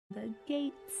The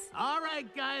gates. All right,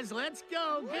 guys, let's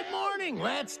go. Good morning.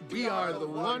 We are the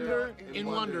wonder in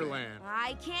Wonderland.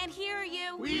 I can't hear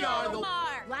you. We are the...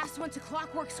 Last one to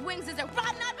Clockwork Swings is a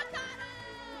rotten avocado!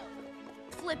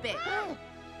 Flip it.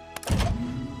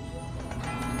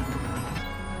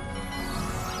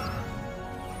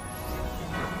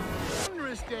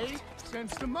 Wondrous day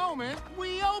since the moment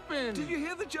we opened. Did you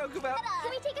hear the joke about...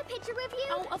 Can we take a picture with you?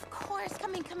 Oh, of course.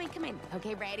 Come in.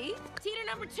 Okay, ready? Teeter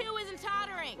number 2 isn't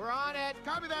tottering. We're on it.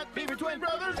 Copy that. Beaver Twin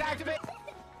Brothers, activate.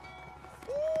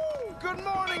 Ooh, good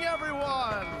morning,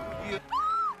 everyone!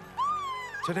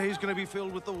 Today's gonna be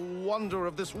filled with the wonder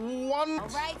of this one... All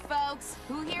right, folks.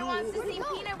 Who here wants to see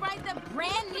Peanut ride the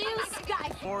brand new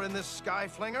Sky... Or in this Sky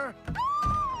Flinger?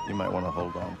 You might want to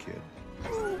hold on, kid.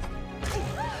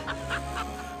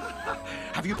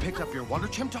 Have you picked up your Wonder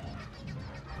Chimp?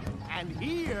 And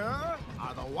here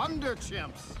are the Wonder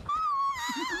Chimps.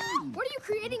 What are you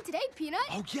creating today, Peanut?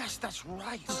 Oh, yes, that's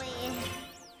right.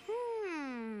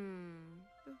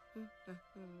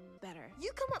 Better.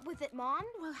 You come up with it, Mom.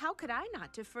 Well, how could I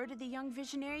not defer to the young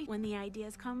visionary when the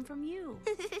ideas come from you?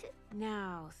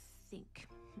 Now, think.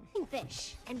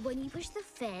 Fish. And when you push the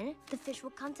fin, the fish will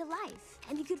come to life.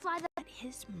 And you could fly the...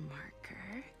 His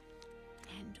marker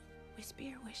and whisper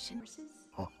your wish and...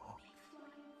 Oh.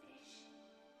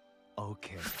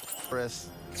 Okay. Chris.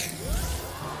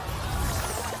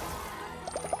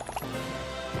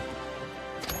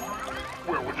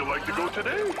 Where would you like to go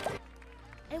today?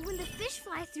 And when the fish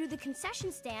fly through the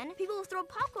concession stand, people will throw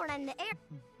popcorn in the air.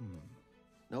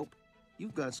 Nope.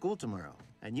 You've got school tomorrow,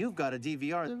 and you've got a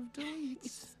DVR.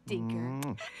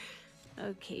 Stinker.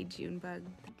 Okay, Junebug.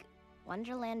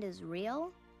 Wonderland is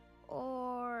real?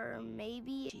 Or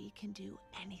maybe... She can do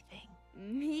anything.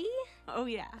 Me? Oh,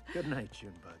 yeah. Good night,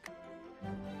 Junebug.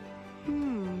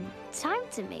 Time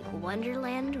to make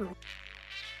Wonderland...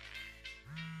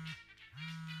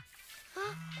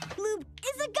 Lube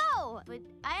is a go! But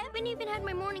I haven't even had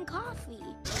my morning coffee.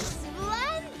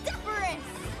 Splendiferous!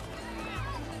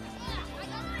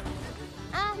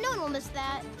 No one will miss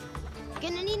that.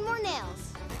 Gonna need more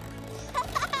nails.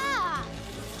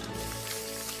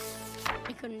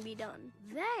 It couldn't be done.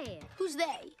 They? Who's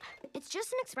they? It's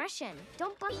just an expression.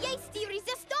 Don't bust. Yes, de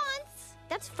resistance!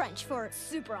 That's French for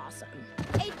super awesome.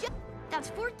 That's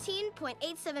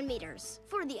 14.87 meters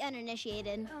for the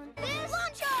uninitiated. This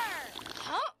launcher!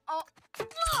 Oh.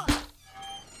 Whoa!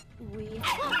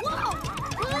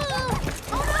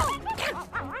 Oh no!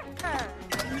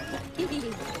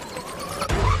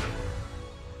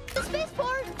 The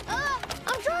spaceport!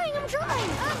 I'm trying!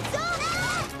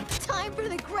 Time for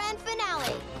the grand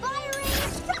finale! Firing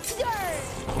thrusters!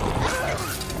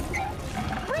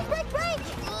 Break!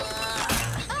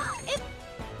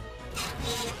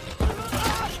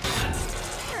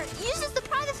 Uses the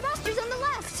pry the thrusters on the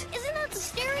left. Isn't that the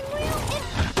steering wheel?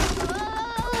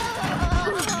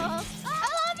 I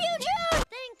love you, Jude!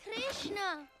 Thank Krishna.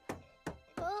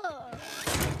 Oh,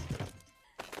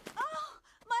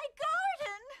 my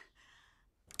garden!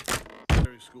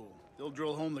 School. They'll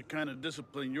drill home the kind of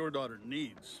discipline your daughter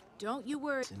needs. Don't you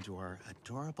worry. Into our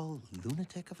adorable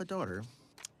lunatic of a daughter,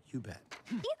 you bet.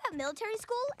 you have military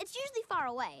school? It's usually far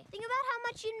away. Think about how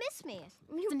much you'd miss me.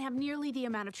 You doesn't have nearly the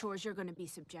amount of chores you're going to be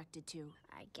subjected to.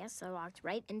 I guess I walked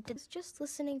right into just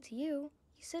listening to you.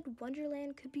 You said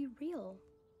Wonderland could be real.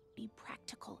 Be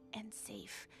practical and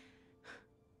safe.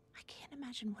 I can't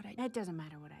imagine what It doesn't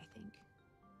matter what I think.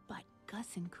 But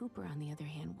Gus and Cooper, on the other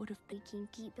hand, would have... We can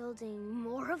keep building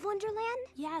more of Wonderland?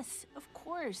 Yes, of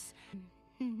course.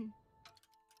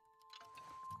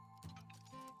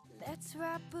 Let's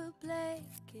wrap a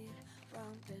blanket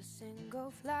round the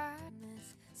single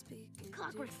flatness.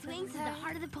 Clockwork Swings is the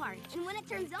heart of the party. And when it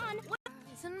turns on...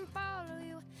 And follow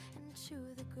you into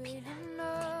the great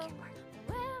unknown.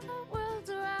 When the world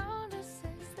around us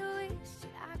says that we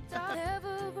should act on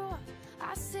never grow up,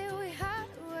 I say we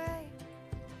hide away.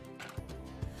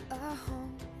 A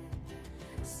home,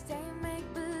 stay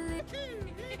make believe.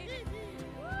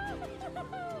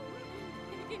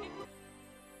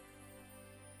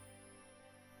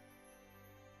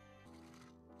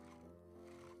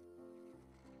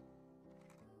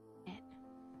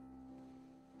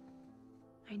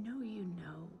 I know you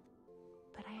know,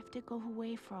 but I have to go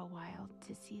away for a while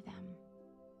to see them.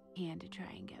 And to try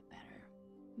and get better.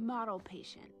 Model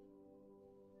patient.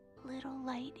 Little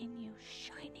light in you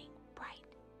shining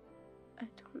bright. I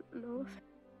don't know if...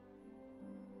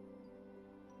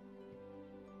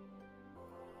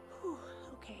 Whew,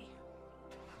 okay.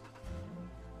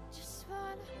 Just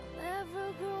wanna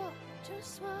never grow up,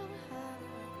 just wanna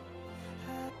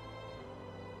have.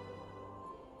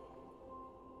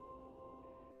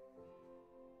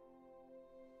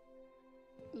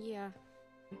 Yeah.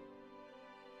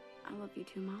 I love you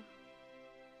too, Mom.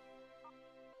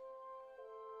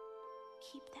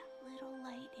 Keep that little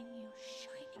light in you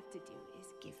shining. What to do is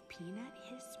give Peanut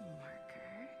his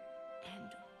marker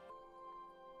and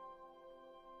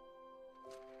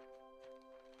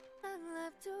I'm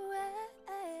left to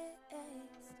waste,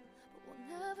 but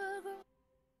we'll never grow.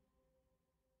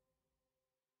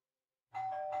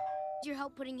 Your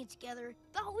help putting it together.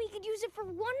 Thought we could use it for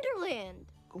Wonderland.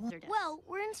 Go on. Well,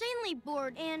 we're insanely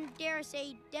bored and, dare I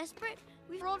say, desperate.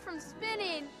 We've rolled from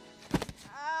spinning.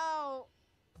 Ow.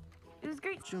 it was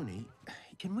great. Junie,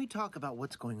 can we talk about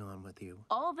what's going on with you?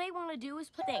 All they want to do is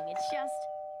play. It's just...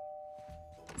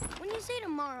 When you say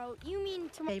tomorrow, you mean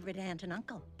tomorrow. Favorite aunt and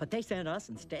uncle, but they sent us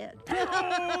instead.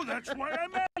 Oh, that's why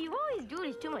I'm at. You always do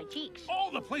this to my cheeks. Oh,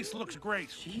 the place looks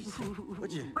great.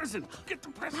 Would you? Present. Get the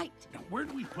present. Right. Now, where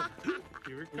do we put it?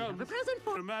 Here it comes. have a present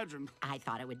for- Imagine. I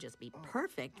thought it would just be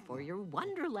perfect for your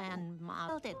Wonderland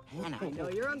model. And I know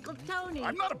your Uncle Tony.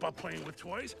 I'm not above playing with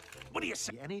toys. What do you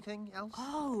say? Anything else?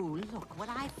 Oh, look what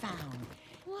I found.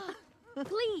 What?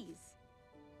 Please.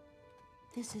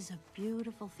 This is a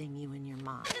beautiful thing you and your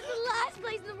mom. This is the last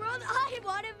place in the world I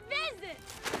want to visit.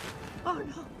 Oh,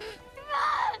 no.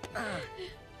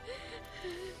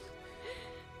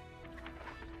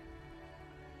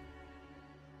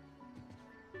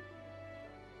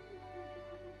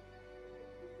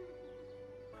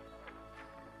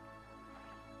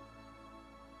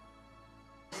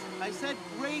 I said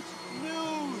great news!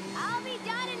 I'll be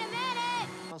done in a minute.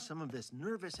 Some of this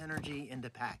nervous energy into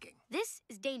packing. This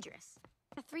is dangerous.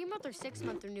 A 3-month or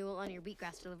 6-month renewal on your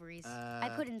wheatgrass deliveries. I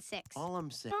put in 6. All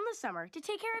I'm saying, On the summer to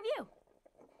take care of you.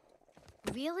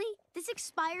 Really? This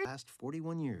expired? last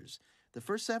 41 years. The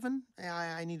first 7,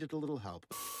 I needed a little help.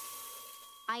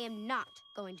 I am not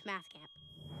going to math camp.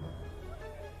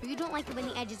 You don't like it when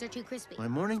the edges are too crispy. My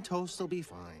morning toast will be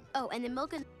fine. Oh, and the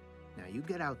milk and... Now you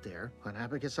get out there on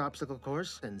Abacus Obstacle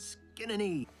Course and skin and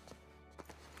eat.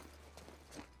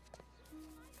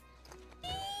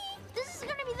 This is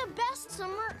gonna be the best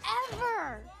summer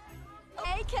ever!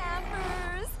 Hey,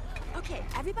 campers! Okay,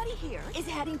 everybody here is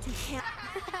heading to camp.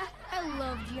 I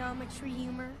love geometry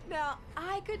humor. Now,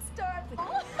 I could start with...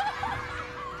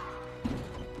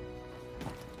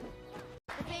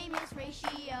 The famous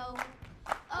ratio.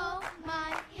 Oh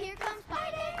my, here comes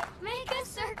fighting. Make a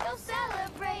circle,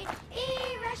 celebrate.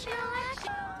 Irrational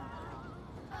action.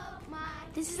 Oh my.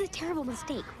 This is a terrible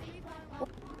mistake.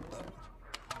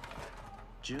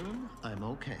 June, I'm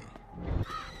okay.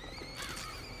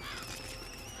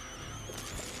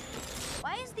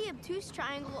 Why is the obtuse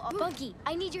triangle all... Bunky,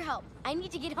 I need your help. I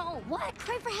need to get home. What?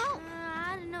 Cry for help.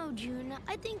 I don't know, June.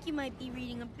 I think you might be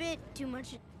reading a bit too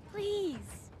much. Please.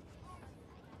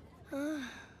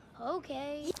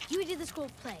 Okay. You did the school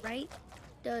play, right?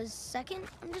 Does second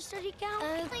understudy count?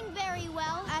 I'm doing very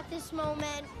well at this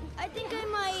moment. I think I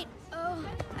might... Oh,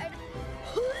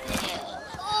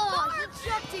 it's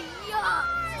up to yuck.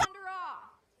 Thunder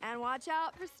off! And watch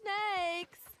out for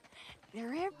snakes. They're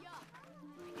everywhere.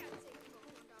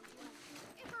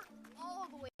 All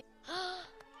the way.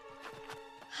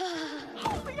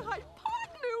 Holy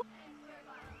hypotenuse!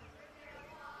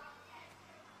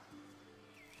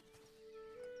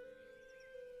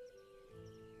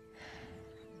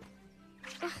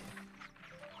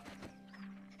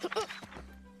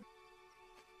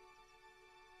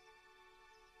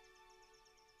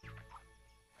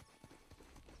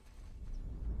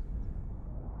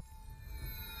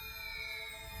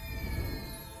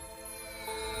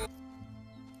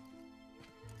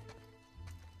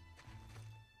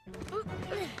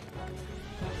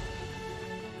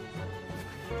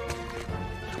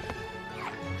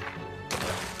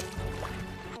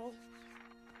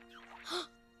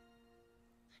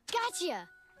 Gotcha.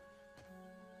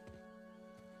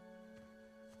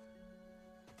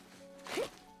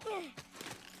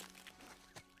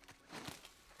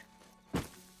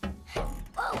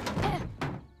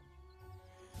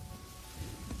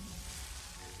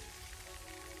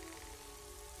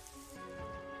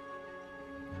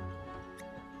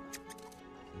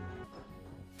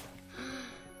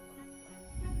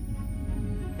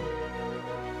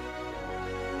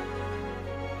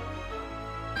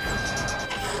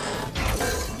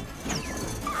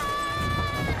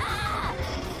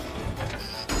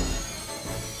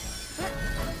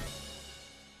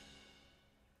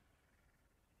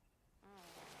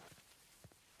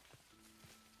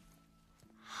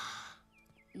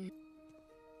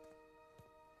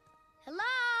 Hello?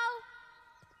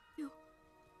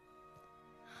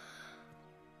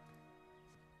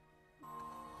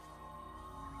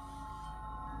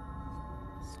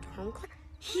 Stormcloud?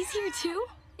 He's here too?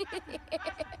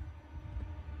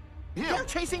 They're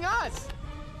chasing us!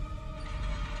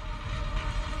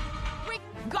 Rick,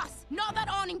 Gus, gnaw that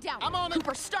awning down. I'm on it.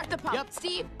 Cooper, start the pump. Yep.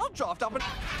 Steve, I'll draft up and...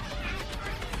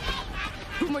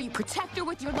 Boomer, you protect her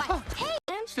with your life. Hey,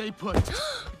 Stay put.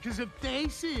 Because if they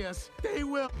see us, they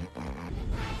will.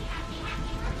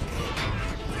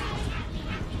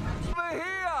 Over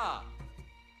here!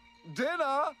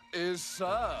 Dinner is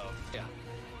served. Yeah.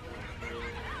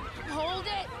 hold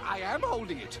it. I am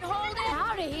holding it. Hold it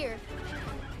out of here.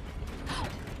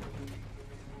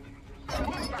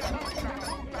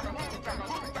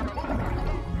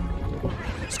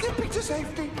 Skipping to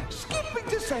safety! Skipping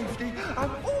to safety!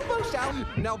 I'm almost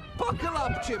out! Now buckle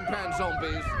up, chimpanzee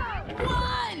zombies!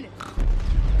 Run!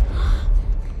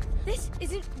 This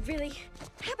isn't really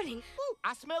happening. Ooh,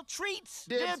 I smell treats.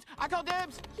 Dibs. I call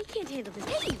dibs. He can't handle this.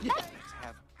 Hey, Let's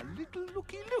have a little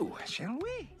looky-loo, shall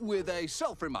we? With a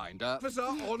self-reminder. Officer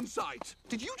on site.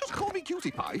 Did you just call me cutie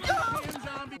pie?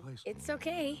 it's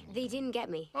okay. They didn't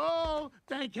get me. Oh,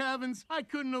 thank heavens. I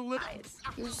couldn't have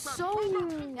lived. So,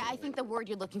 I think the word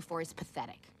you're looking for is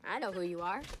pathetic. I know who you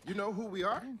are. You know who we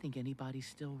are? I don't think anybody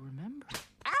still remembers.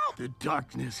 Ow! The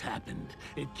darkness happened.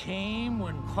 It came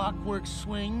when clockwork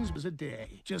swings was a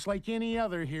day, just like any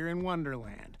other here in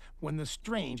Wonderland, when the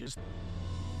strangest...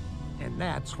 And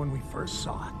that's when we first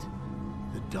saw it.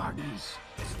 The darkness.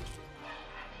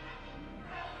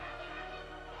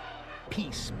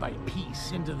 Piece by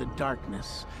piece into the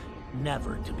darkness,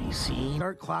 never to be seen.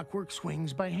 Our clockwork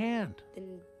swings by hand.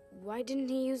 Then why didn't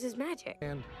he use his magic?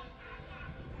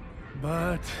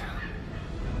 But...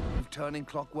 Turning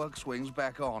clockwork swings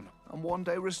back on, and one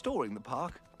day restoring the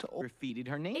park to all... Graffitied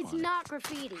her name It's on it. not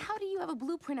graffiti. How do you have a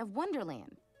blueprint of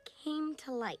Wonderland? Came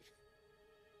to life.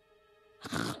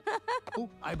 Oh,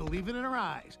 I believe it in her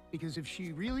eyes, because if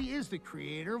she really is the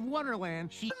creator of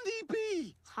Wonderland, she...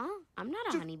 Honeybee! Huh? I'm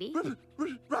not a honeybee.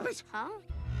 Rabbit! Huh?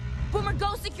 Boomer,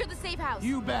 go secure the safe house.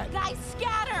 You bet. Guys,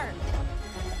 scatter!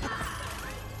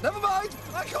 Never mind!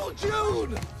 I called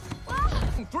June!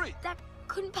 3. That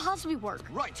couldn't possibly work.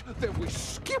 Right, then we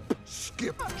skip.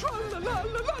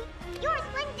 Tra-la-la-la-la. Yours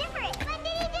went different. What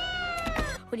did he do?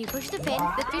 When you push the fin,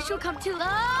 the fish will come to...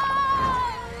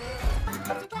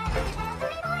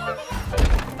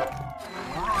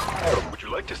 Would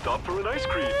you like to stop for an ice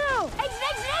cream? No! Exit,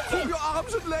 exit, Keep exit! your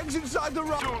arms and legs inside the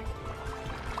rug.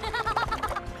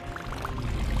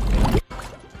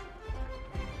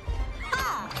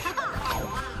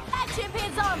 Fat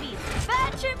chimpanzee zombies!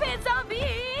 Fat chimpanzee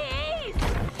zombies!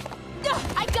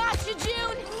 I got you,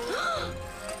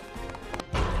 June!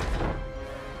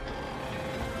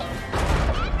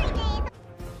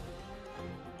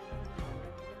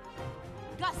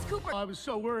 Gus, Cooper! I was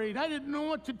so worried, I didn't know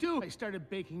what to do. I started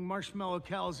baking marshmallow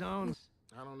calzones.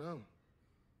 I don't know.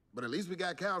 But at least we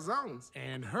got calzones.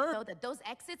 And her... Know that those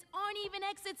exits aren't even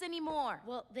exits anymore.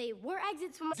 Well, they were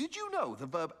exits from... Did you know the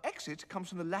verb exit comes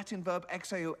from the Latin verb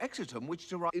exeo exitum, which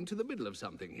derives into the middle of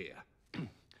something here?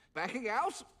 Backing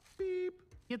out? Beep.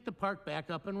 Get the park back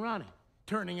up and running.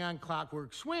 Turning on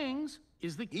clockwork swings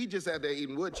is the... He just sat there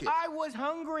eating wood chips. I was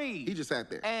hungry. He just sat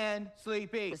there. And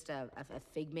sleepy. Just a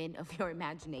figment of your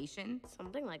imagination.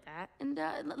 Something like that. And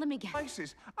let me guess.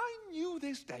 Isis, I knew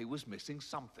this day was missing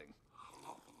something.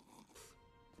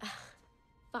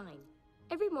 Fine.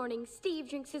 Every morning, Steve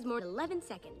drinks his morning 11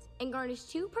 seconds and garnishes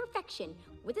to perfection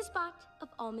with a spot of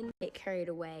almond. Get carried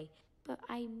away, but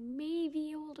I may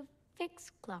be able to fix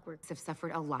clockwork. I've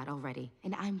suffered a lot already,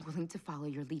 and I'm willing to follow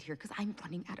your lead here because I'm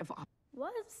running out of options.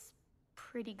 Was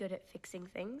pretty good at fixing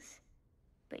things,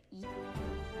 but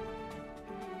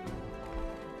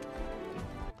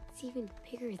it's even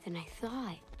bigger than I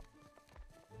thought.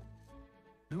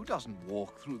 Who doesn't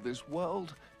walk through this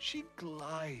world? She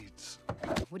glides.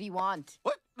 What do you want?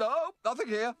 What? No, nothing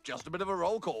here. Just a bit of a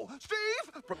roll call.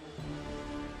 Steve!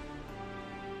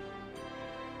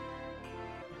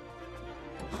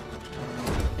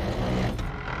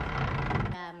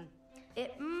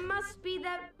 It must be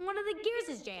that one of the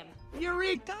gears is jammed.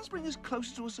 It does bring us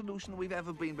closer to a solution than we've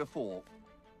ever been before.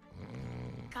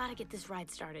 Gotta get this ride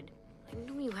started. I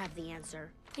know you have the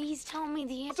answer. Please tell me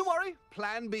the Not answer. to worry.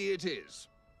 Plan B it is.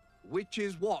 Which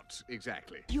is what,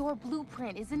 exactly? Your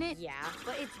blueprint, isn't it? Yeah,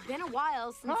 but it's been a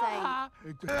while since I got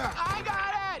it!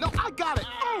 No, I got it!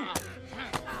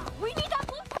 We need that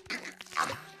blueprint!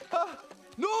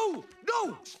 No!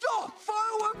 No! Stop!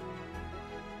 Firework!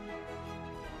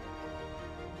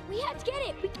 We have to get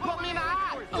it. Put me in the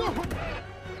eye!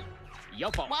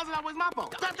 Your fault. Why is it always my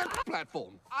fault?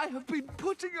 Platform. I have been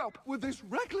putting up with this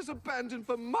reckless abandon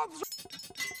for months.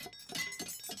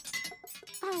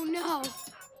 Oh no.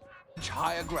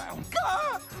 Higher ground.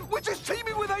 Which is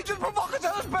teeming with agent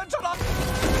provocateurs,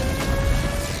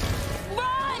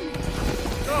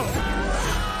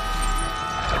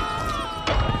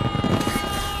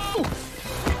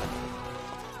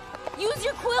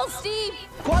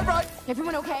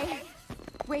 Everyone okay?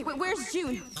 Wait, where's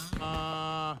June?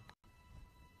 Oh.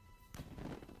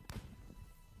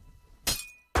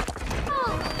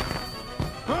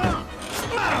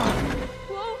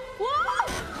 Whoa, whoa!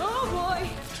 Oh boy!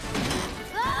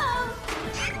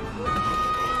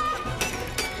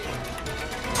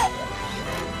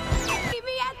 Meet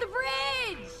me at the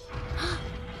bridge!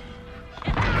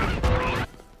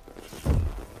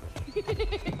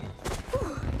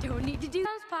 Don't need to do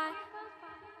pie.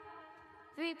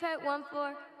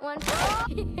 3.1414.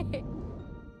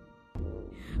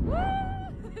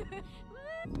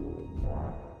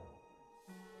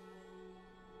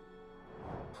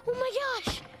 Oh my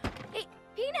gosh! Hey,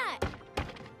 Peanut!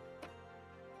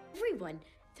 Everyone,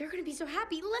 they're gonna be so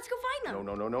happy. Let's go find them.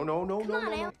 No. Come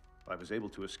on, Al. I was able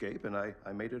to escape, and I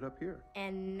made it up here.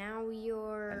 And now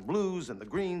you're... And blues and the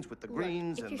greens with the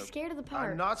greens if and you're scared of the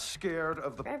park... I'm not scared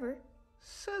of the... Forever.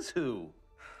 Says who?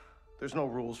 There's no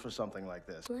rules for something like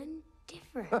this.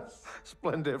 Splendiferous.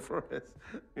 Splendiferous.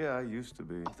 Yeah, I used to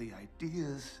be. All the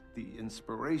ideas, the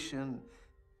inspiration,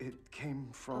 it came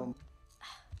from...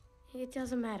 It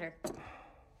doesn't matter.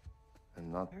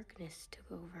 And not... Darkness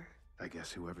took over. I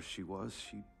guess whoever she was,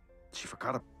 she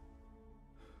forgot a...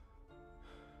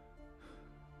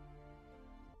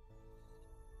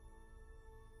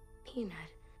 Peanut,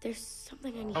 there's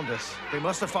something I need... Found us. They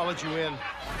must have followed you in.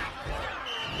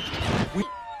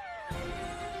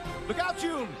 Look out,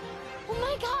 June! Oh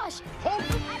my gosh! Hold!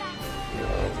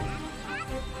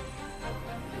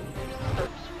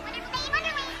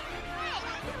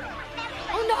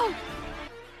 Oh no!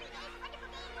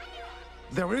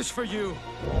 There is for you.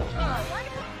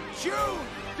 June,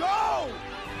 go!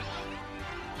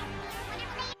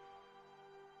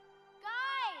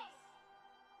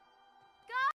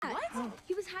 What?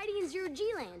 He was hiding in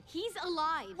Zero-G Land. He's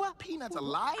alive. What? Peanuts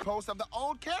alive? Post of the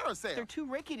old carousel. They're too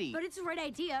rickety. But it's the right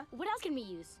idea. What else can we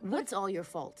use? What's all your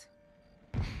fault?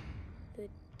 The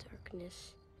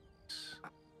darkness.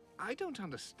 I don't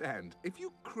understand. If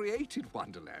you created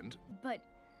Wonderland... But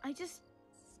I just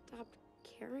stopped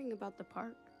caring about the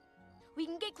park. We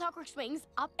can get Clockwork Swings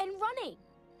up and running.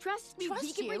 Trust me,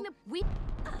 we can bring the...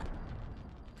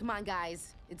 Come on,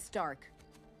 guys. It's dark.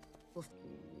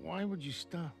 Why would you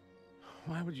stop?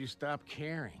 Why would you stop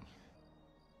caring?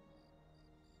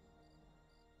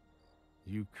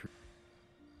 You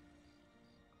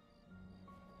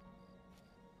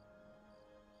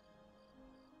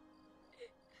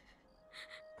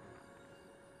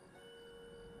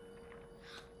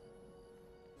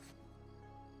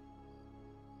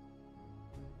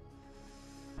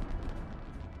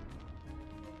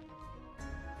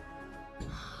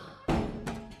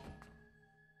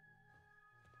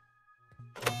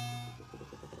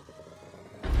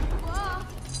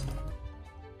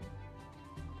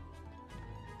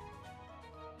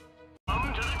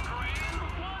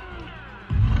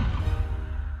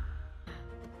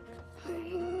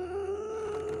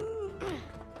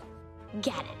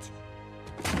Get it.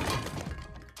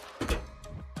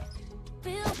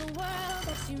 Feel the world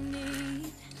that you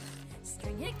need.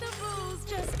 String the rules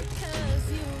just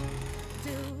because you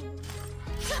do.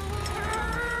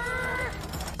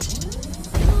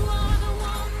 You are the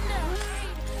wonder.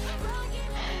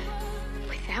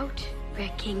 Without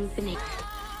wrecking the name.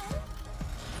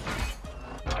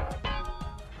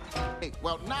 Hey,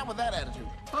 well, not with that attitude.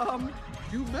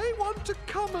 You may want to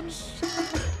come and...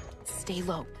 Stay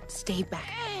low. Stay back.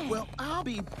 Well, I'll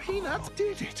be Peanuts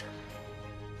did it.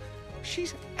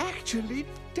 She's actually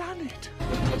done it.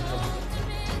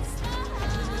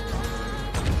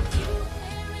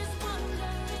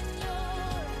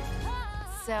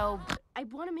 So, I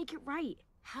want to make it right.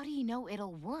 how do you know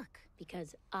it'll work?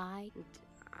 Because I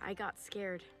got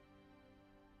scared.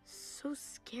 So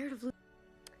scared of...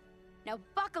 Now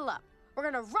buckle up. We're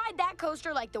gonna ride that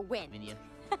coaster like the wind.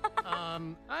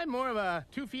 I'm more of a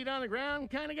 2 feet on the ground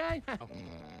kind of guy.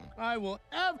 I will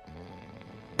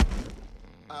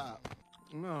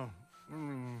no.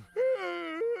 Boomer!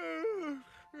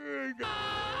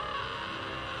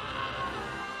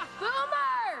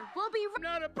 We'll be I'm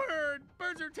not a bird.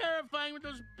 Birds are terrifying with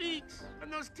those beaks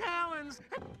and those talons.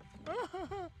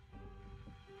 Come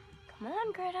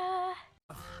on, Greta.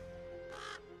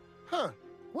 Huh.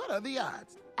 What are the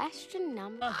odds?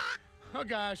 Astronomical. Oh,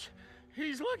 gosh.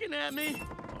 He's looking at me.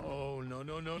 Oh, no.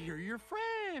 You're your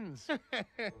friends.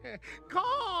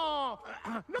 Call.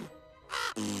 No.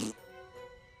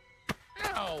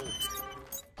 Ow.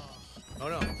 Oh,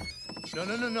 no.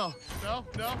 No.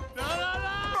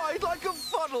 Ride like a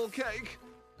funnel cake.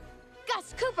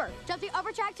 Gus, Cooper, jump the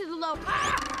upper track to the low.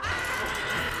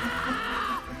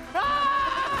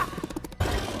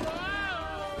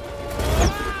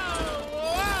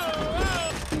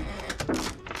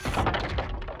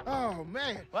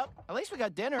 least we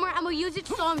got dinner. I'm gonna use it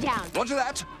to slow him down. Roger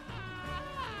that.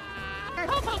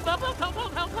 Help, help, help, help, help,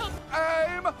 help, help, help.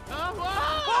 Aim!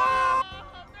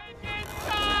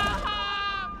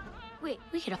 Wait,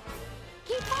 we could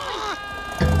keep falling.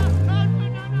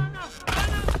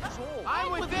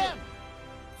 I'm with him.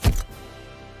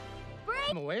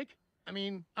 I'm awake.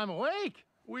 I'm awake.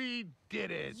 We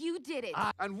did it. You did it.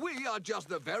 And we are just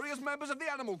the various members of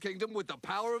the animal kingdom with the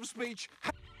power of speech.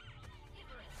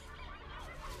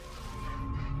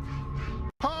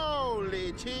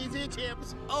 Holy cheesy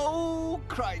chips. Oh,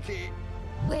 crikey.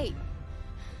 Wait.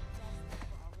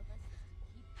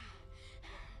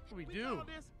 What do we do?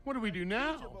 What do we do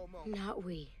now? Not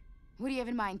we. What do you have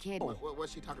in mind, kid?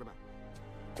 What's she talking about?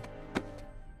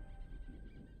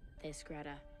 This,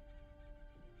 Greta.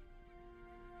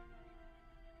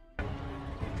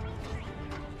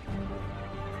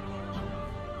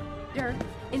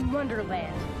 In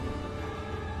Wonderland.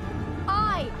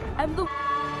 I am the...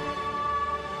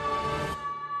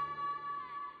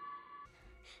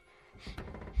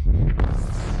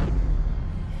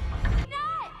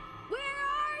 Peanut! Where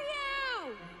are you?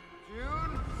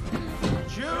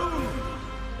 June!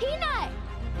 Peanut!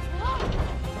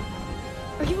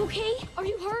 Are you okay? Are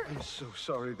you hurt? I'm so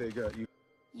sorry they got you.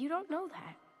 You don't know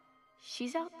that.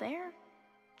 She's out there,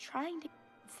 trying to...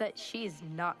 It's that she's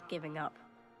not giving up.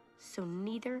 So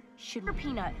neither should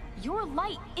Peanut. Your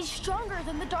light is stronger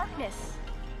than the darkness.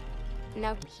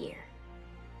 Now here.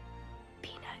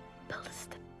 Peanut, build us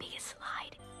the biggest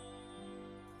slide.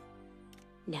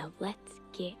 Now let's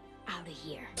get out of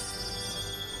here.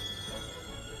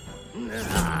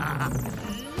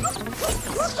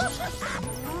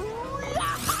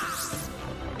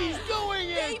 He's doing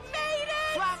it! They made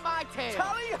it! Slap my tail.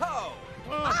 Tally-ho!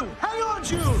 Hang on,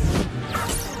 June!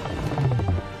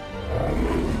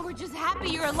 We're just happy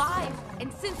you're alive.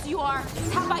 And since you are,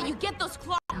 how about you get those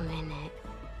claws? A minute.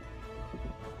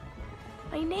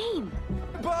 My name.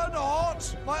 Burn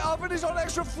hot! My oven is on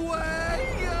extra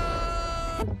flame!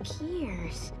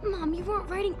 Piers. Mom, you weren't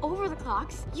writing over the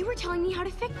clocks. You were telling me how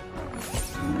to fix...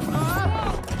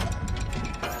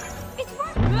 It's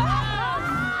working!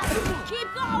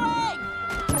 Keep going!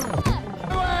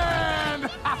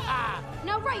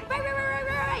 No, right.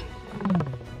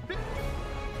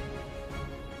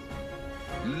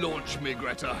 Launch me,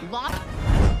 Greta. What?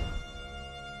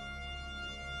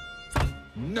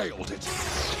 Nailed it.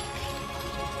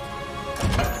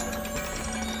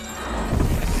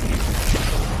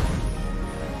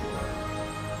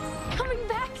 Coming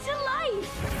back to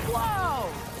life! Whoa!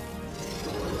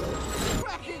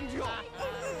 Cracking job.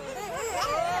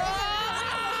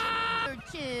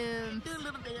 Jim. Do a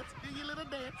little dance. Do your little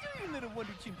dance. Do your little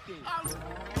Wonder Chimp dance.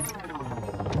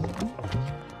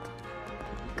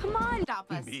 Come on,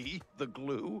 stop us. Me? The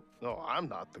glue? No, I'm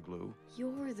not the glue.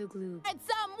 You're the glue. It's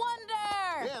some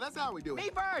wonder! Yeah, that's how we do it.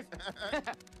 Me first.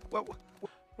 What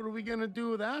are we gonna do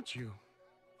without you?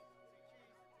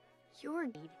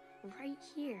 You're right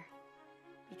here.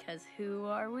 Because who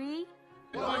are we?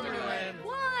 Wonderland!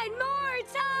 One more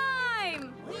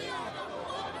time!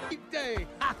 Day!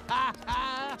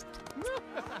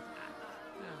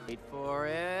 Wait for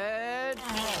it.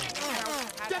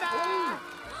 Ta-da!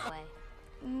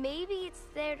 Maybe it's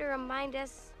there to remind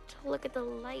us to look at the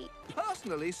light.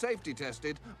 Personally safety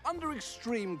tested under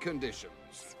extreme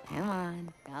conditions. Come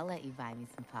on. I'll let you buy me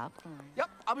some popcorn.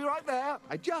 Yep, I'll be right there.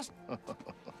 I just...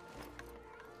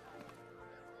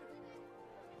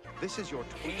 This is your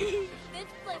toy. This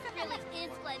place really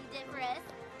is splendiferous.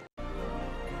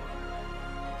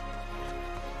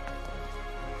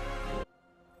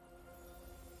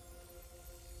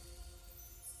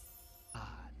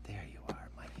 There you are,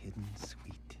 my hidden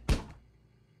sweet.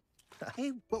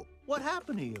 Hey, what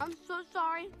happened to you? I'm so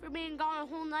sorry for being gone a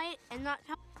whole night and not...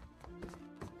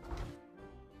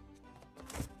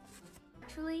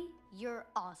 Actually, you're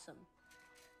awesome.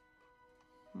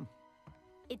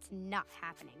 It's not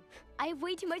happening. I have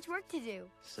way too much work to do.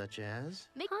 Such as?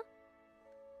 Huh?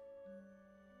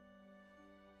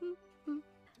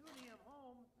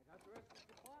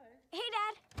 Hey,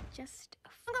 Dad. Just a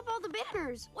Hung up all the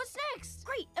banners. What's next?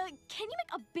 Great. Can you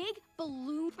make a big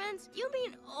balloon fence? You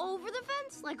mean over the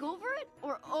fence? Like over it?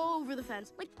 Or over the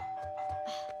fence? Like...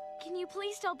 Can you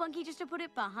please tell Bunky just to put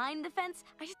it behind the fence?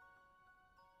 I just...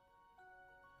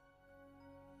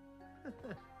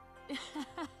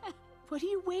 What are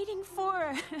you waiting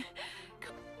for?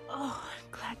 Oh,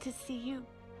 I'm glad to see you.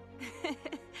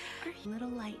 Little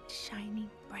light shining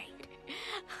bright.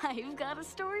 I've got a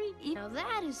story. Now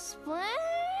that is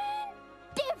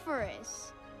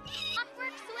splendiferous.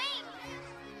 Clockwork swing.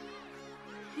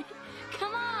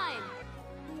 Come on.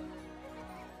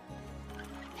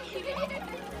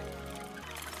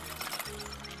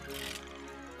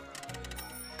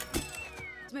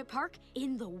 park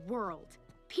in the world.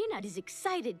 Peanut is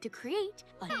excited to create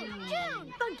a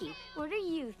June! buggy. What are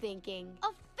you thinking?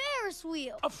 A Ferris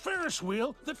wheel! A Ferris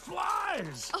wheel that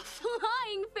flies! A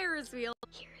flying Ferris wheel.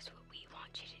 Here's what we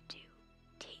want you to do.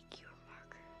 Take your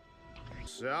marker.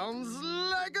 Sounds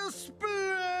like a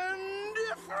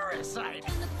splendiferous idea.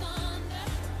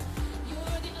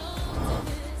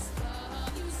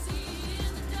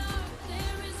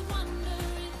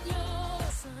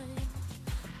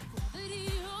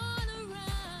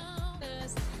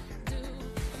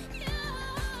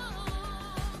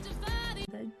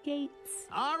 The gates.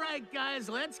 All right, guys,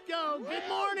 let's go. Good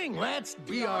morning.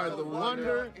 We are the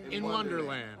wonder in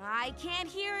Wonderland. I can't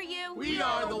hear you. We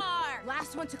are the...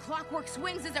 Last one to Clockwork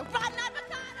Swings is a rotten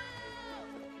avocado!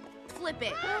 Flip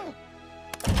it.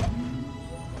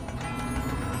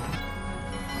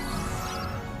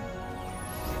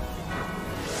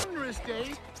 Wondrous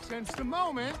day since the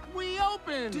moment we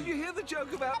opened. Did you hear the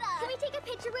joke about... Can we take a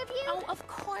picture with you? Oh, of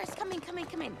course. Come in.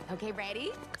 Okay,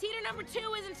 ready? Teeter number 2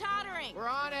 isn't tottering. We're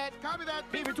on it. Copy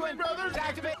that. Beaver Twin Brothers,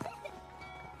 activate!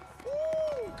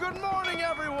 Ooh, good morning,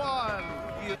 everyone.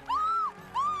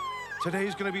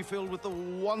 Today's gonna be filled with the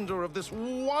wonder of this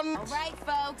one. All right,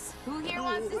 folks. Who here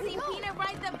wants to see Peanut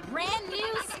ride the brand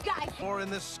new Sky? Or in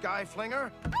this sky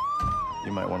flinger.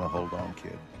 You might want to hold on,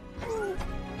 kid.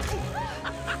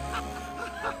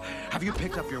 Have you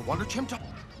picked up your Wonder Chimp?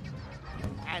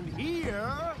 And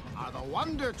here are the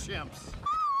Wonder Chimps.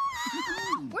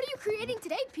 What are you creating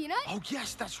today, Peanut? Oh,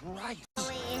 yes, that's right.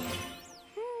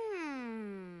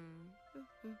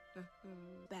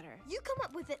 Better. You come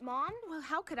up with it, Mom. Well,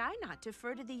 how could I not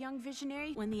defer to the young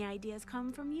visionary when the ideas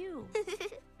come from you?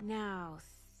 Now,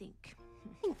 think.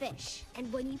 Fish.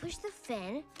 And when you push the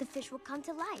fin, the fish will come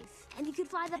to life. And you could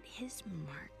fly the... His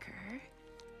marker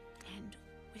and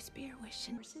whisper your wish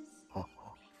and horses. Oh.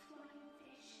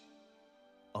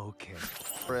 Okay.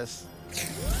 Chris.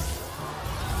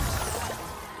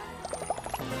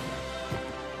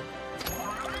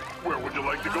 Where would you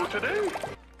like to go today?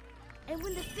 And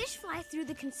when the fish fly through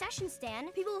the concession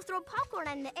stand, people will throw popcorn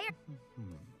in the air.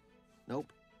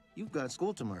 Nope. You've got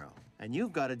school tomorrow, and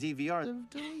you've got a DVR of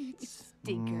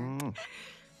Stinker.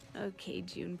 Okay,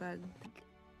 Junebug.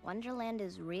 Wonderland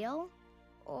is real?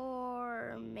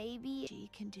 Or maybe... She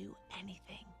can do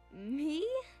anything. Me?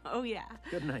 Oh, yeah.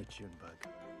 Good night, Junebug.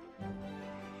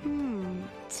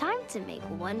 Time to make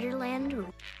Wonderland...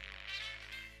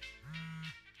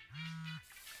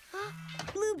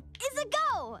 Lube is a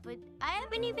go! But I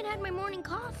haven't even had my morning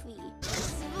coffee.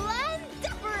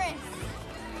 Splendiferous!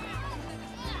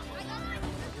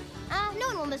 No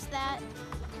one will miss that.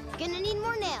 Gonna need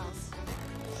more nails.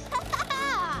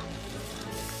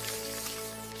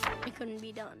 It couldn't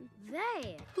be done.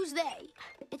 They? Who's they?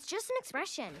 It's just an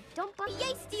expression. Don't bump.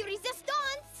 Yesty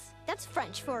resistance! That's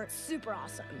French for super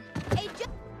awesome.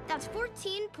 That's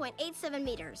 14.87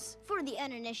 meters for the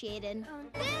uninitiated.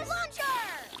 This launcher!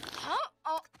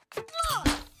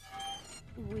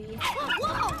 We...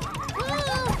 Whoa!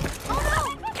 Oh,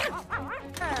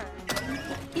 no!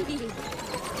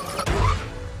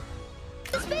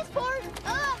 The spaceport!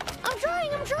 I'm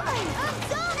trying!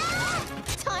 Stop!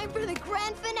 Time for the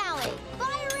grand finale!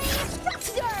 Firing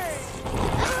thrusters!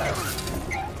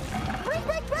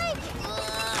 Break!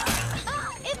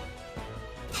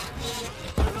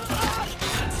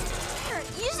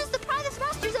 Uses the pry the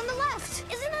thrusters on the left.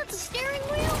 Isn't that the steering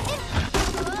wheel?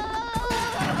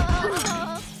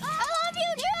 I love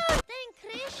you, June! Thank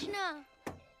Krishna.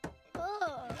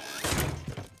 Oh,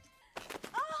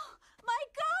 my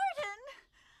garden!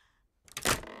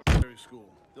 School.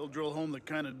 They'll drill home the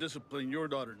kind of discipline your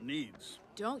daughter needs.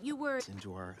 Don't you worry.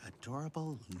 Into our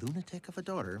adorable lunatic of a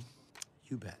daughter,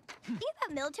 you bet. Think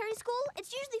about military school?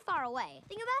 It's usually far away.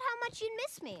 Think about how much you'd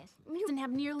miss me. You doesn't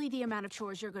have nearly the amount of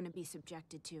chores you're going to be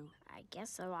subjected to. I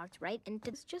guess I walked right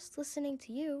into... Just listening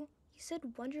to you. You said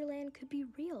Wonderland could be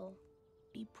real.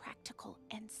 Be practical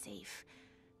and safe.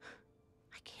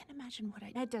 I can't imagine what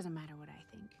I... It doesn't matter what I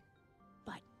think.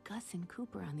 But Gus and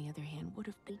Cooper, on the other hand, would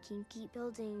have... We can keep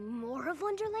building more of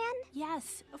Wonderland?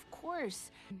 Yes, of course.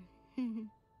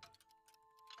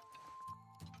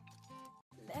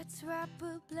 Let's wrap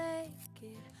a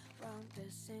blanket round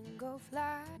us and go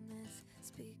fly.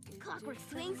 Clockwork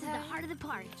Swings is the heart of the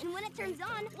party. And when it turns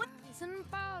on... What? And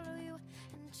follow you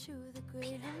into the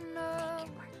great unknown.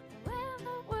 When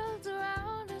the world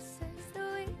around us says that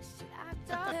we should act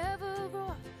on. Never grow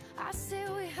up, I say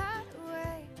we hide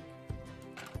away.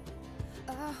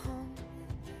 A home,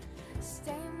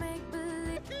 stay make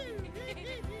believe.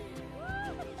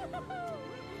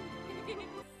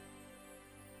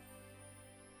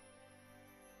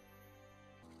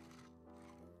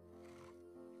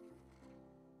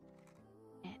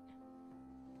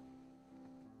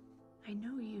 I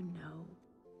know you know,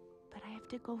 but I have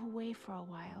to go away for a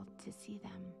while to see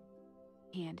them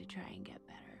and to try and get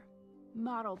better.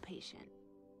 Model patient.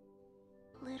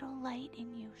 Little light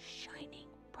in you shining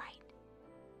bright.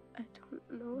 I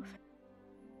don't know if...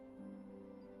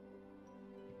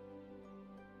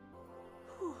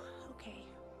 Whew, okay.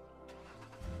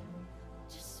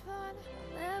 Just wanna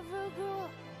never grow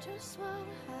up. Just wanna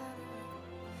have.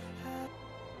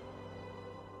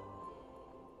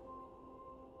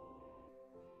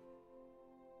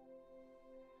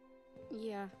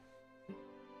 Yeah.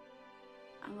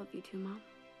 I love you too, Mom.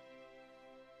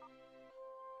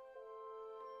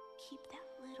 Keep that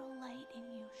little light in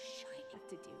you shining. What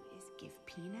to do is give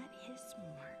Peanut his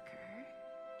marker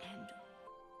and...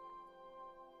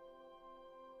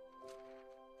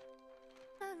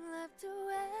 I'm left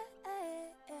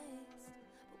away, but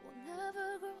we'll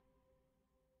never grow.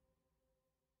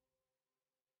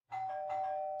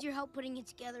 Your help putting it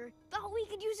together. Thought we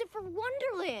could use it for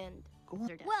Wonderland.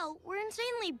 Well, we're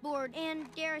insanely bored and,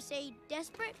 dare I say,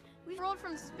 desperate. We've rolled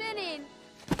from spinning.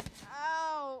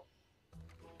 Ow.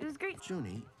 It was great.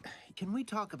 Junie, can we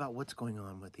talk about what's going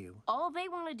on with you? All they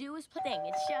want to do is play.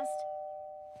 It's just...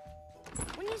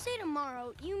 When you say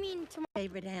tomorrow, you mean tomorrow.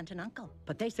 Favorite aunt and uncle,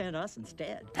 but they sent us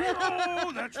instead.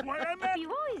 Oh, that's why I met.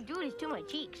 You always do this to my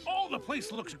cheeks. Oh, the place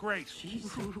looks great.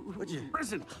 Would you?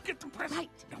 Present. Get the present.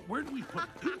 Right. Now, where do we put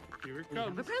it? Here it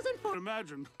comes. Have a present for...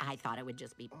 Imagine. I thought it would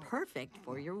just be perfect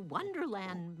for your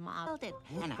Wonderland model.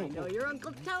 And I know your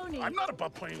Uncle Tony. I'm not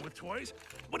above playing with toys.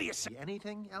 What do you say?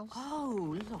 Anything else?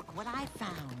 Oh, look what I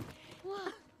found.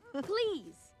 What?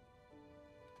 Please.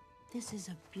 This is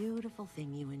a beautiful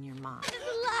thing you and your mom. This is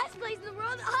the last place in the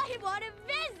world I want to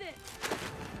visit.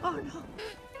 Oh, no.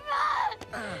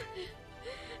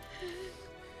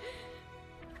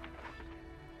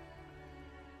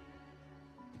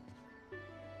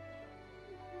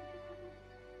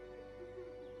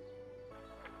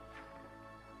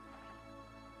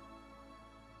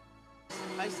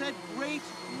 I said great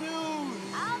news!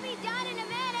 I'll be done in a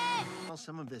minute.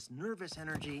 Some of this nervous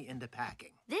energy into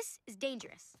packing. This is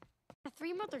dangerous. A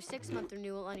 3-month or 6-month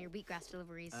renewal on your wheatgrass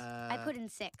deliveries. I put in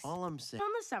 6. All I'm saying.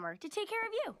 On the summer to take care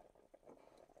of you.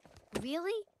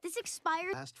 Really? This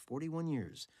expired? Last 41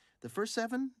 years. The first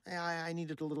 7, I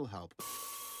needed a little help.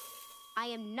 I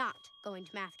am not going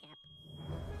to math camp.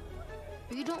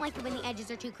 You don't like it when the edges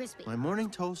are too crispy. My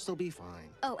morning toast will be fine.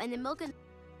 Oh, and the milk and...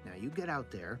 Now you get out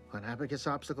there on Abacus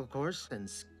Obstacle Course and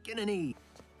skin and eat.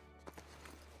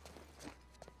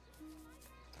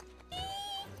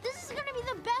 This is gonna be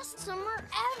the best summer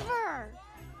ever!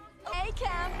 Hey,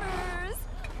 campers!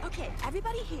 Okay,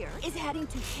 everybody here is heading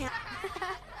to camp.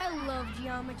 I love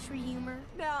geometry humor.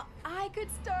 Now, I could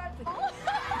start the...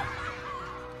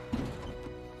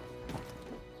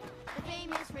 The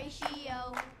famous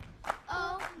ratio.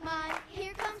 Oh my,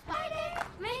 here comes fighting.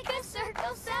 Make a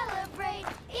circle, celebrate.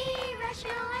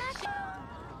 Irrational action.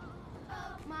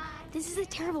 Oh my. This is a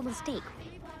terrible mistake.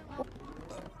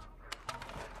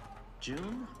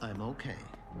 June, I'm okay.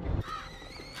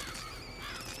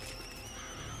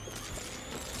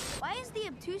 Why is the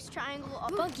obtuse triangle...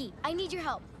 Bunky, I need your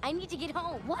help. I need to get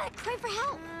home. What? Cry for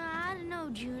help. I don't know,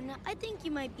 June. I think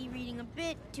you might be reading a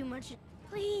bit too much.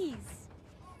 Please.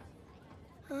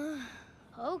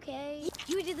 Okay.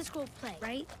 You did the school play,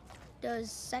 right?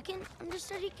 Does second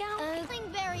understudy count? I'm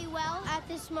doing very well at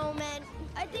this moment.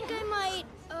 I think I might...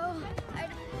 Oh,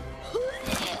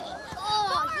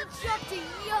 he jumped a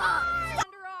yacht.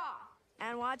 Send her off.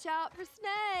 And watch out for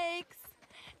snakes.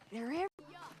 They're everywhere.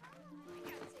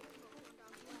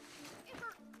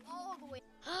 All the way.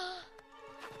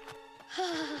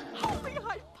 Holy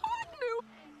hypotenuse!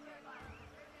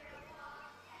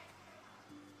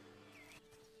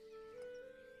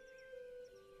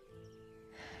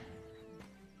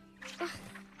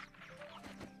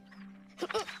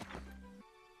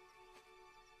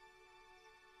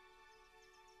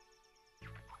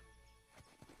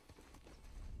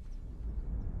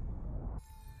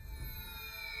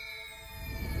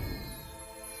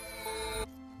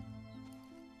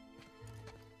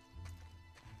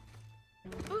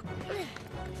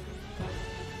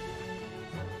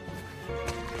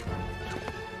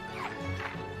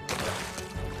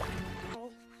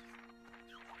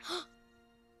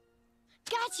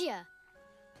 Gotcha!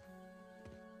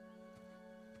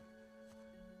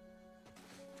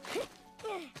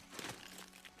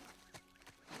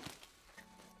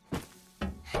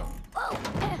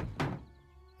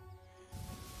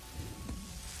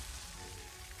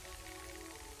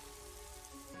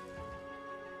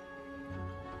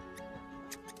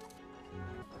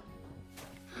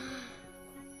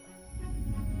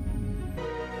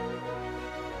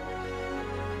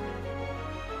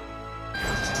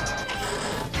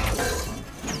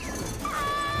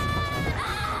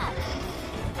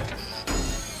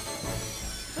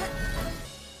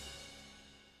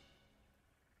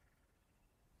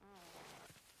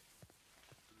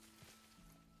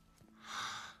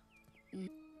 Hello?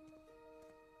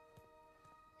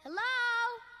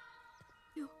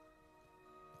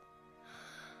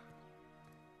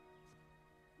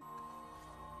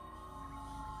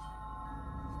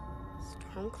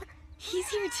 He's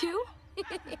here too?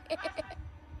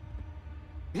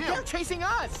 They're chasing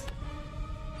us!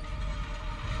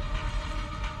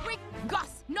 Rick,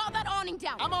 Gus, gnaw that awning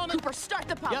down. I'm on it. Cooper, start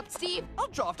the pump. Yep. Steve, I'll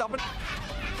draft up and...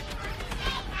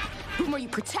 Boomer, you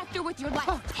protect her with your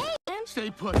life. Hey!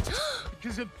 Stay put.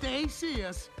 Because if they see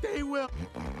us, they will.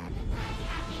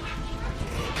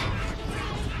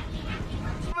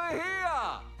 Over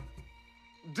here!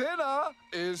 Dinner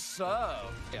is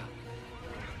served. Yeah.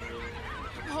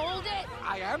 Hold it.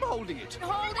 I am holding it.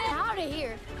 Hold it out of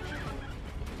here.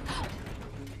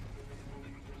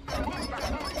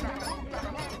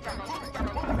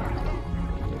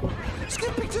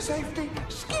 Skipping to safety!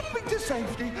 Skipping to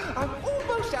safety! I'm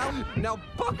almost out. Now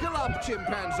buckle up,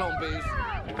 chimpanzee zombies.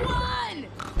 One!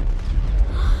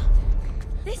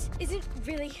 This isn't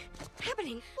really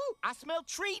happening. Ooh, I smell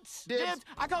treats. Dibs.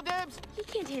 I call dibs. He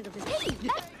can't handle this. Hey,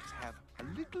 Let's have a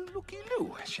little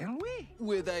looky-loo, shall we?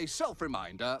 With a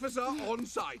self-reminder. Officer on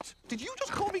site. Did you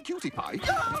just call me cutie pie?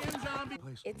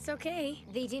 it's okay.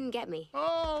 They didn't get me.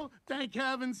 Oh, thank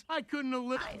heavens. I couldn't have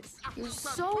lived. You're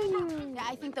so...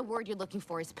 I think the word you're looking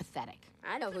for is pathetic.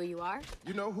 I know who you are.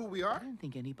 You know who we are? I don't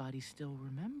think anybody still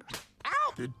remembers.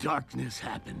 The darkness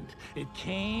happened. It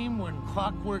came when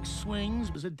clockwork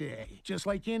swings was a day, just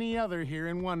like any other here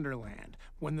in Wonderland,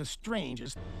 when the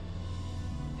strangest...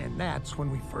 And that's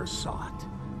when we first saw it.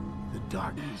 The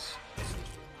darkness.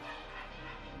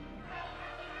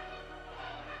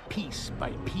 Piece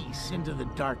by piece into the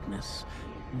darkness,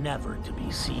 never to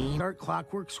be seen. Dark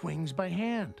clockwork swings by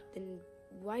hand. Then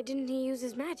why didn't he use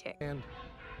his magic?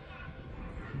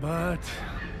 But...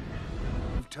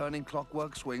 Turning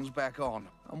clockwork swings back on,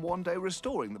 and one day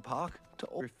restoring the park to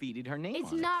all... Graffitied her name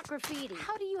It's on it. not graffiti.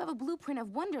 How do you have a blueprint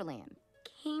of Wonderland?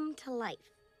 Came to life.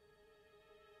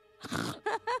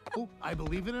 Oh, I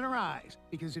believe it in her eyes,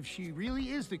 because if she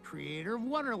really is the creator of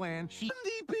Wonderland, she...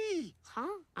 Honeybee! Huh?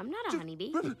 I'm not a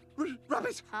honeybee.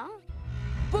 Rabbit! Huh?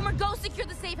 Boomer, go secure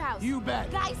the safe house. You bet.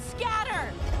 Guys,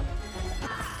 scatter!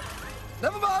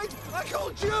 Never mind! I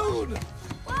called June!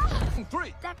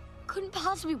 3. That couldn't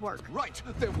possibly work. Right,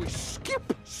 then we skip.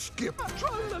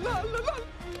 Tra-la-la-la-la.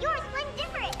 Yours went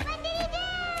different. What did he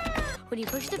do? When you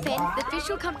push the fin, the fish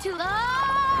will come to...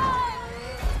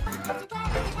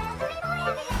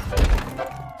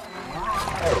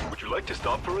 Would you like to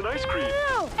stop for an ice cream?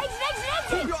 No! Exit, exit,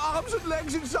 exit! Keep your arms and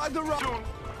legs inside the rug.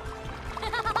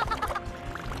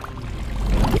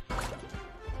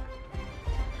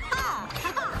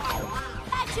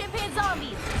 Bad chimpanzee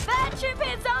zombies! Bad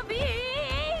chimpanzee zombies!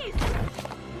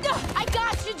 I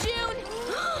got you, June!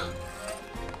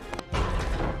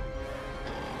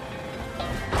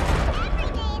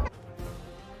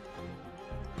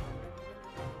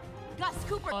 Gus,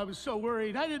 Cooper! I was so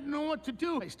worried, I didn't know what to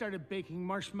do. I started baking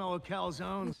marshmallow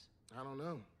calzones. I don't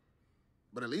know.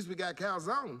 But at least we got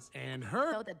calzones. And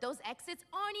her... Know that those exits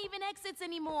aren't even exits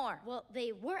anymore. Well,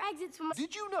 they were exits from...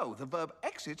 Did you know the verb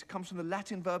exit comes from the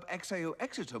Latin verb exeo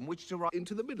exitum, which derives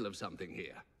into the middle of something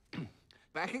here?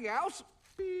 Backing out.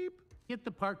 Beep. Get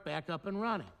the park back up and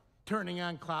running. Turning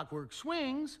on clockwork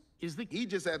swings is the... He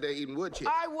just sat there eating wood chips.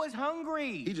 I was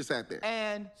hungry. He just sat there.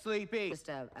 And sleepy. Just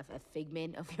a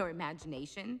figment of your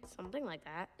imagination. Something like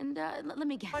that. And let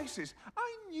me guess. Isis,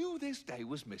 I knew this day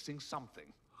was missing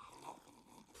something.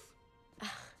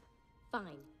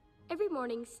 Fine. Every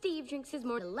morning, Steve drinks his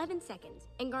more 11 seconds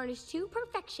and garnishes to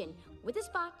perfection with a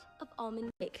spot of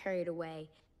almond. Get carried away,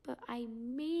 but I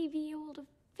may be able to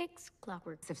fix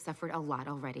clockwork. I've suffered a lot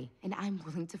already, and I'm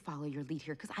willing to follow your lead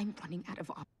here because I'm running out of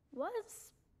options.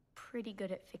 Was pretty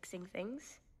good at fixing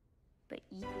things, but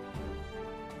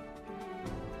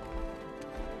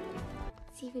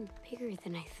it's even bigger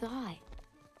than I thought.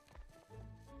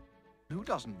 Who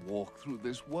doesn't walk through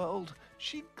this world?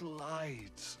 She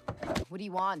glides. What do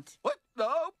you want? What?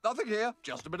 No, nothing here.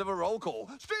 Just a bit of a roll call.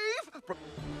 Steve!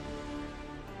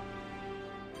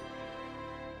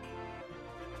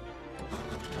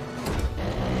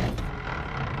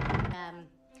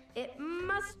 It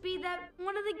must be that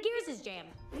one of the gears is jammed.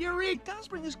 It does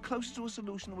bring us closer to a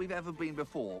solution than we've ever been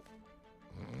before.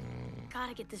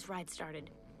 Gotta get this ride started.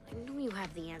 I know you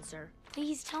have the answer.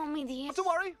 Please tell me the Not answer. to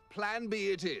worry. Plan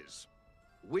B it is.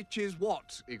 Which is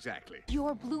what, exactly?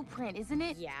 Your blueprint, isn't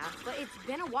it? Yeah, but it's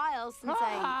been a while since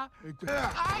I got it!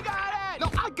 No,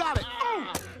 I got it!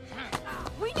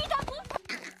 We need that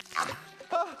blueprint!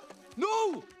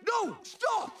 No! No!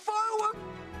 Stop! Firework!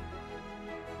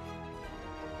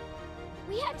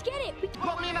 We have to get it.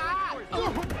 Put me in the eye!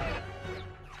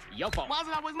 your fault. Why is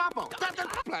it always my fault?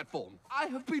 Platform. I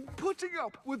have been putting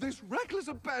up with this reckless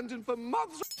abandon for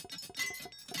months.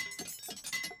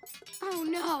 Oh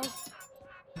no.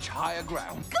 Higher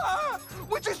ground.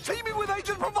 Which is teeming with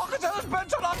agent provocateurs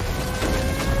bent on us.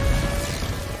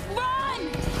 Run!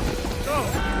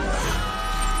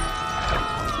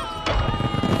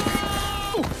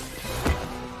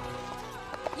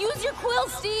 Use your quill,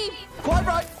 Steve! Quite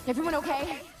right. Everyone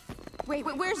okay? Wait,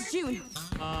 where's June?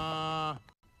 Whoa!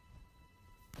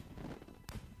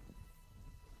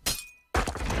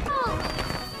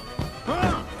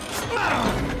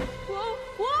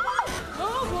 Whoa!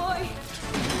 Oh boy!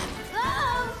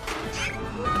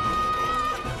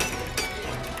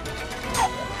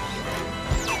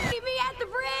 Meet me at the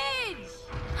bridge!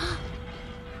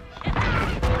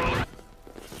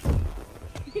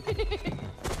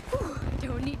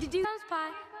 Don't need to do those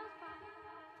pie.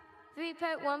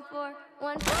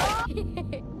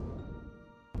 3.1414.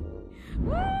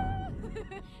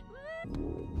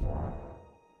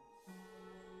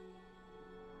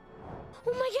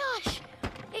 Oh my gosh!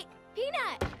 Hey,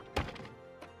 Peanut!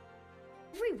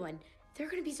 Everyone, they're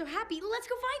gonna be so happy. Let's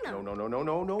go find them.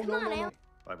 No.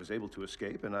 I was able to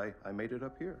escape, and I made it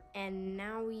up here. And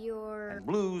now you're... And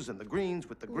blues and the greens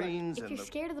with the greens if and you're the...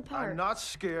 scared of the park... I'm not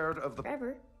scared of the...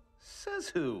 Forever. Says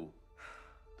who?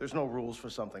 There's no rules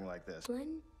for something like this.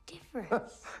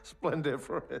 Splendiferous.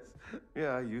 Splendiferous.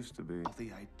 Yeah, I used to be.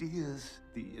 The ideas,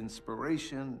 the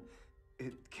inspiration,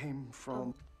 it came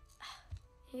from...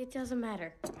 It doesn't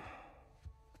matter.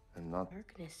 And not...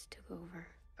 Darkness took over.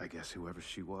 I guess whoever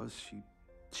she was,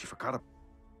 she forgot a...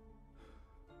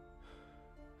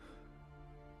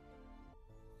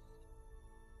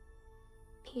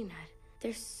 Peanut,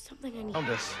 there's something I need... Found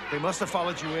us. They must have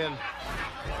followed you in.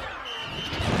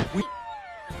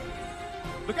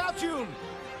 Look out, June!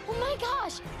 Oh my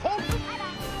gosh! Hold!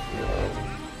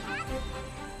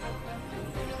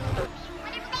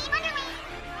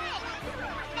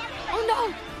 Oh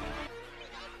no!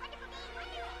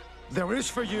 There is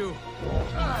for you.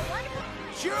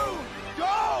 June,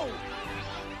 go!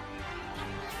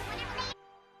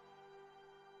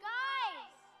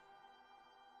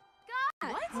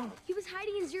 What? He was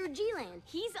hiding in Zero-G Land.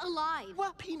 He's alive.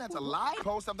 What? Peanut's alive?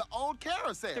 Post of the old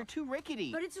carousel. They're too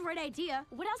rickety. But it's the right idea.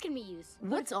 What else can we use?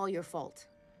 What's all your fault?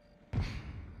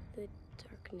 The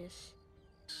darkness.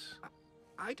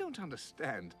 I don't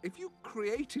understand. If you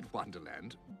created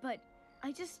Wonderland... But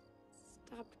I just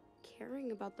stopped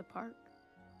caring about the park.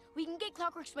 We can get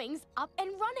Clockwork Swings up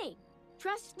and running.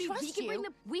 Trust me, we can bring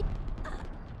the...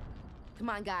 Come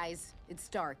on, guys. It's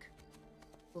dark.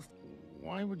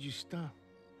 Why would you stop?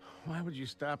 Why would you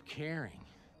stop caring?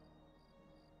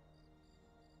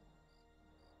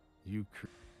 You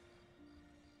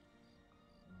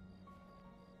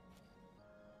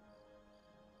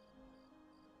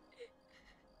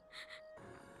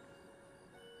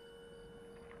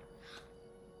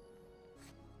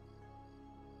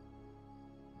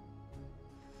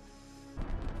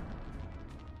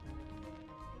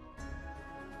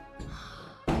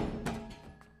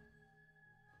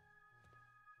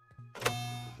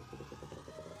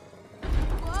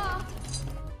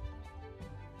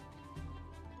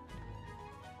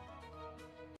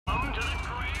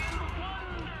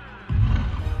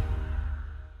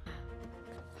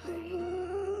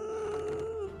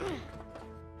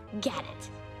Get it.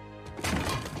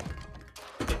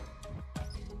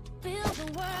 Build the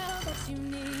world that you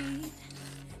need.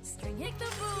 String the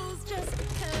rules just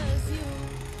because you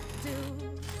do.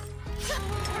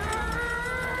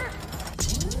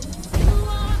 You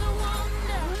are the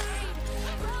wonder.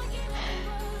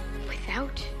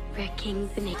 Without wrecking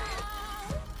the name.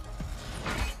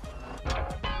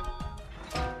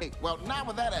 Hey, well, not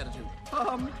with that attitude.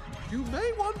 You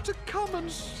may want to come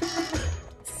and see...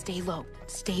 Stay low.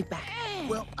 Stay back.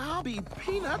 Well, I'll be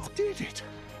Peanuts did it.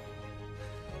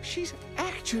 She's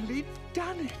actually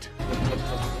done it.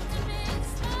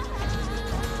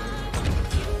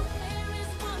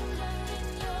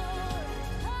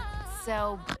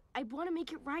 So, I want to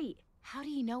make it right. how do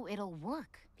you know it'll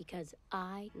work? Because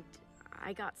I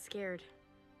got scared.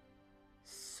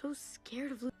 So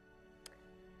scared of...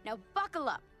 Now buckle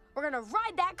up. We're gonna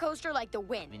ride that coaster like the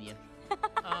wind.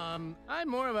 I'm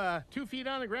more of a 2 feet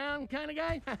on the ground kind of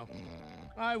guy.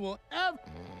 I will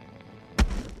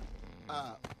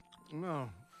no.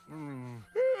 Boomer!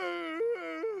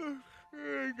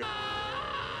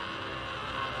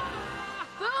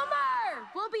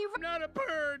 We'll be I'm not a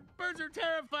bird. Birds are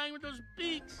terrifying with those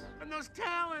beaks and those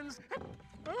talons.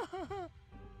 Come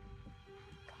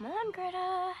on,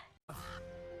 Greta.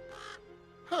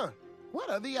 Huh. What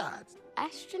are the odds?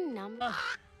 Astronomical.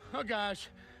 Oh, gosh.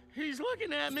 He's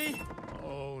looking at me.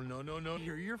 Oh, no, no, no.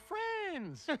 You're your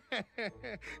friends.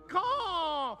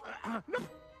 Call. No.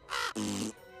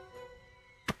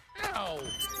 Ow.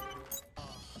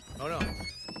 Oh, no.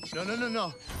 No, no, no,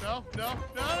 no. No, no, no,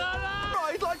 no, no.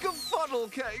 Right like a funnel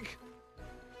cake.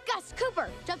 Gus, Cooper,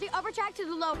 jump the upper track to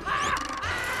the low.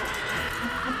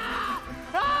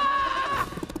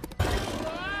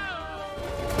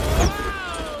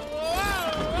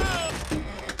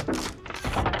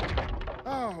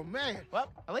 Oh, man.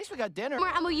 Well, at least we got dinner.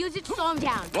 I'm gonna use it to slow him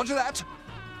down. Roger that.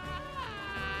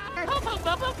 Help, help,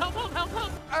 help, help, help, help, help,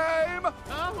 help. Aim.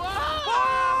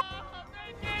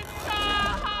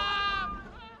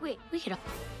 Wait, we could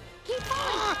keep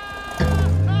falling.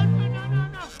 No, no, no, no,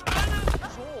 no.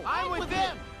 I'm with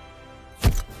them.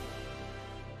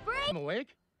 I'm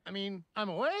awake. I'm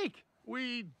awake.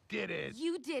 We did it.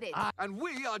 You did it. And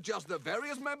we are just the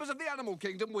various members of the animal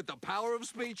kingdom with the power of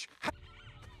speech.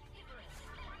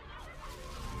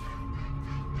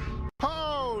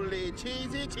 Holy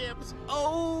cheesy chips.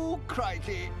 Oh,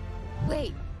 crikey.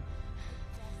 Wait.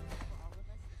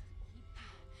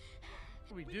 What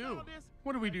do we do?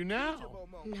 What do we do now?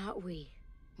 Not we.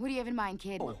 What do you have in mind,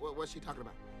 kid? What's she talking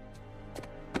about?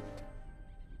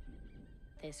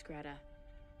 This, Greta.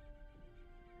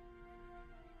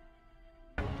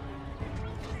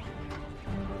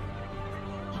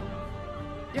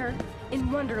 You're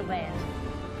in Wonderland.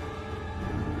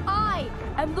 I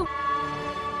am the...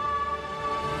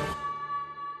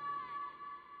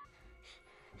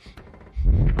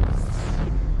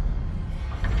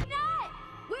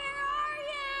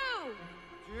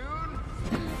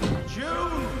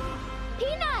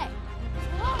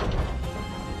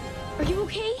 Are you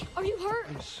okay? Are you hurt?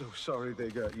 I'm so sorry they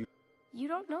got you. You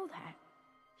don't know that.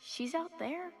 She's out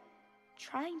there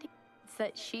trying to... It's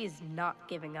that she is not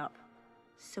giving up.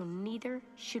 So neither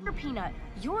should Peanut.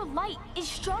 Your light is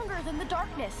stronger than the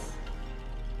darkness.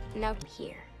 Now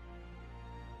here.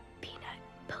 Peanut,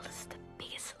 build us the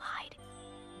biggest slide.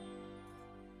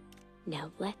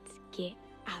 Now let's get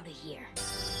out of here.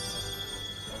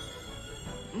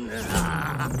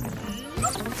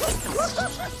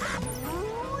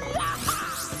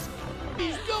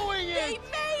 He's doing it! They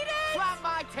made it! Slap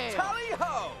my tail.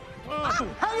 Tally-ho!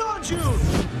 Hang on, June.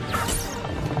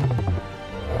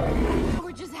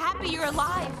 We're just happy you're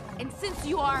alive. And since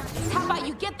you are, how about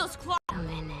you get those claws? A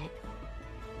minute.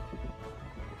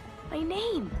 My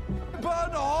name.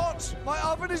 Bernard! My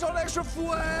oven is on extra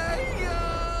flame!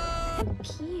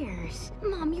 Piers.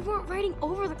 Mom, you weren't writing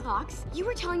over the clocks. You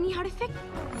were telling me how to fix...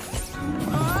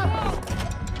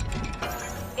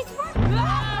 It's working!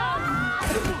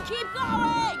 Keep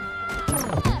going!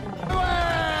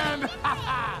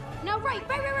 No, right.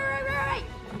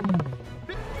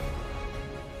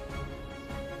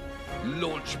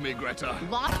 Launch me, Greta.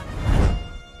 Launch?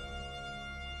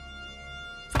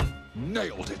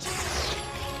 Nailed it.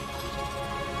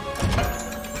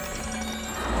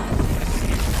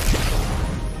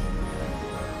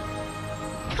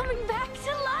 Coming back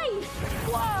to life!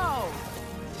 Whoa!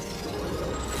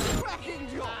 Cracking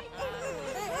job.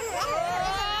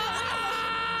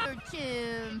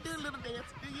 Tim. Do a little dance.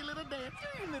 Do your little dance. Do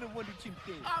your little Wonder Chimp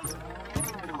dance.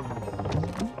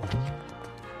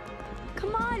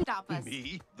 Come on. Stop us.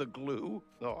 Me? The glue?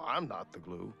 No, I'm not the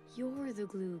glue. You're the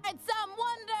glue. It's some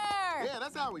wonder! Yeah,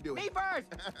 that's how we do it. Me first.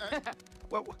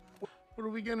 What are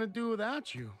we gonna do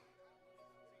without you?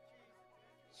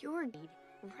 You're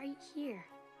right here.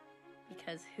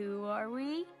 Because who are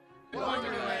we?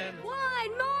 Wonderland.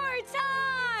 One more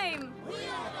time!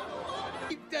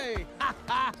 Day.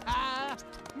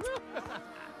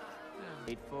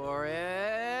 Wait for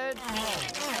it.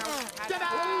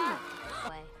 Ta-da!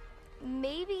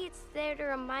 Maybe it's there to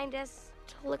remind us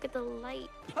to look at the light.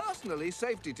 Personally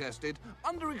safety tested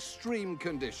under extreme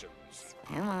conditions.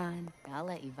 Come on. I'll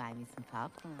let you buy me some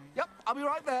popcorn. Yep, I'll be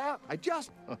right there. I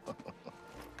just...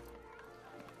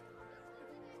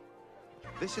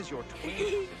 This is your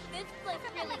twin. This place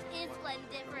really is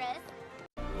splendiferous.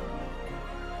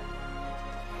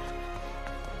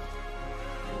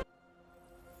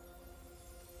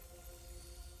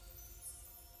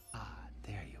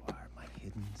 There you are, my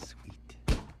hidden sweet.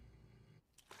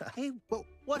 Hey,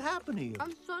 what happened to you?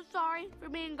 I'm so sorry for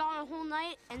being gone a whole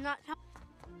night and not...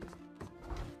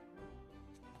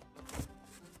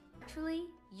 Actually,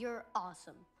 you're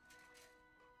awesome.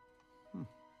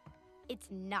 It's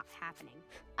not happening.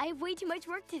 I have way too much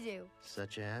work to do.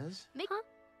 Such as? Huh?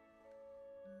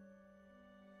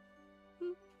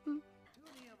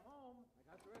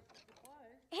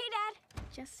 Hey, Dad.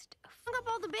 Just a hung up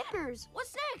all the banners.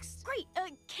 What's next? Great.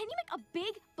 Can you make a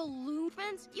big balloon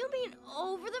fence? You mean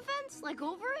over the fence? Like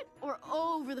over it? Or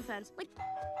over the fence? Like...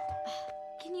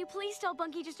 Can you please tell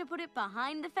Bunky just to put it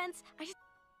behind the fence?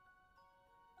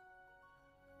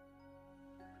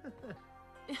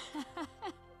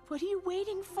 What are you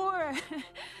waiting for?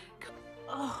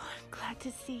 Oh, I'm glad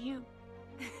to see you.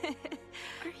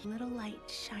 Little light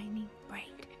shining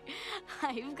bright.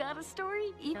 I've got a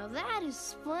story. Now that is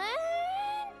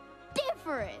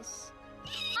splendiferous.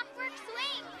 Clockwork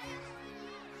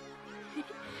swing!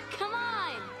 Come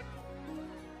on!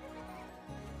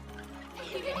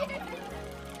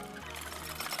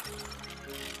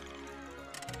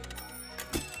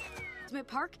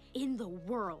 Park in the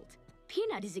world.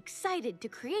 Peanut is excited to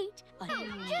create a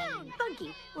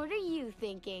Bunky. What are you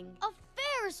thinking? A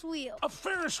Ferris wheel. A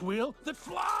Ferris wheel that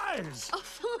flies! A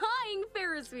flying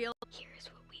Ferris wheel. Here's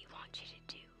what we want you to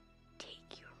do.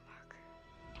 Take your marker.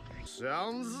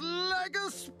 Sounds like a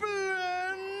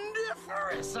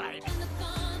splendiferous idea.